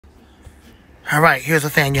Alright, here's a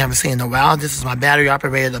fan you haven't seen in a while. This is my battery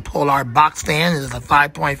operated Opolar box fan. It is a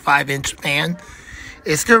 5.5 inch fan.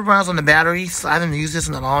 It still runs on the battery, so I haven't used this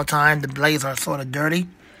in a long time. The blades are sort of dirty,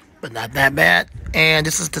 but not that bad. And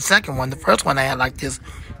this is the second one. The first one I had like this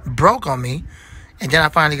broke on me, and then I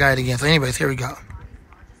finally got it again. So anyways, here we go.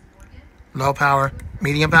 Low power,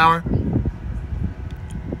 medium power,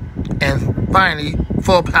 and finally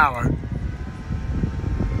full power.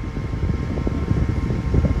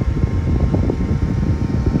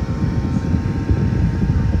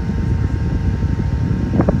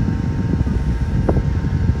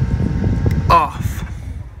 Off.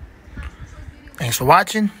 Thanks for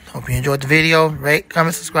watching. Hope you enjoyed the video. Rate,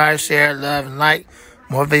 comment, subscribe, share, love, and like.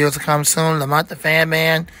 More videos to come soon. Lamont the Fan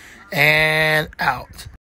Man, and out.